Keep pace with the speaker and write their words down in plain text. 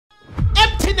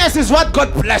Emptiness is what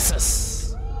God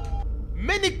blesses.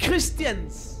 Many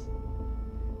Christians,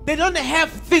 they don't have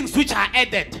things which are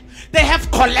added. They have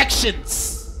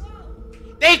collections.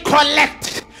 They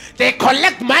collect. They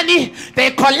collect money.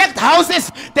 They collect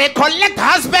houses. They collect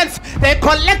husbands. They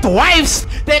collect wives.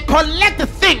 They collect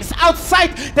things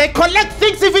outside. They collect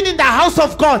things even in the house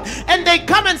of God. And they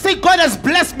come and say, God has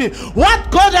blessed me. What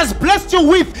God has blessed you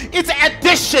with is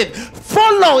addition.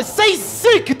 Follow, say,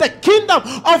 seek the kingdom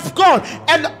of God,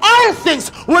 and all things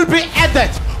will be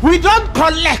added. We don't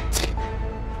collect.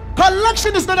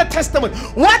 Collection is not a testimony.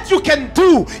 What you can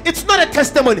do, it's not a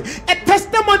testimony. A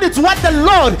testimony is what the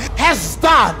Lord has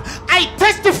done. I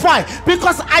testify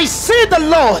because I see the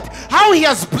Lord, how He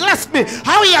has blessed me,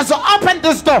 how He has opened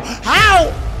this door.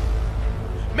 How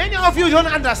many of you don't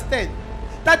understand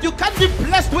that you can't be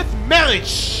blessed with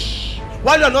marriage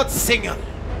while you're not single.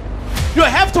 You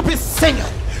have to be single.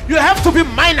 You have to be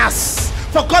minus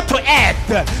for God to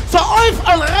add. So if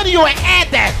already you are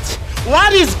added,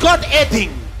 what is God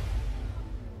adding?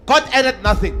 God added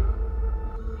nothing.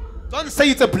 Don't say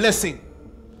it's a blessing.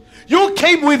 You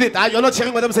came with it. You're not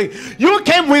hearing what I'm saying. You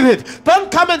came with it.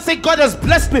 Don't come and say God has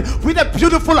blessed me with a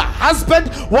beautiful husband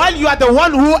while you are the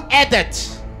one who added.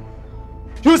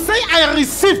 You say I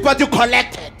received, but you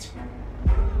collected.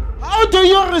 How do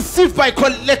you receive? By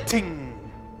collecting.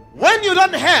 When you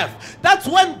don't have, that's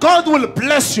when God will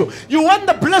bless you. You want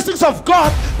the blessings of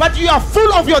God, but you are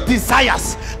full of your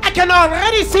desires. I can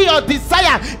already see your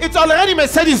desire. It's already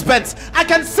Mercedes-Benz. I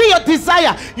can see your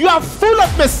desire. You are full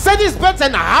of Mercedes-Benz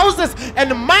and houses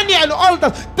and money and all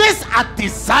that. These are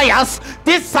desires.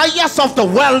 Desires of the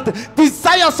world.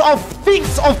 Desires of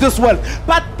things of this world.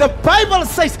 But the Bible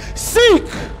says, seek.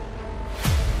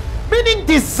 Meaning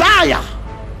desire.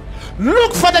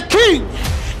 Look for the King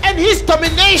and His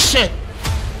domination.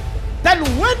 Then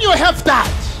when you have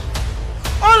that,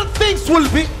 all things will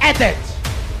be added.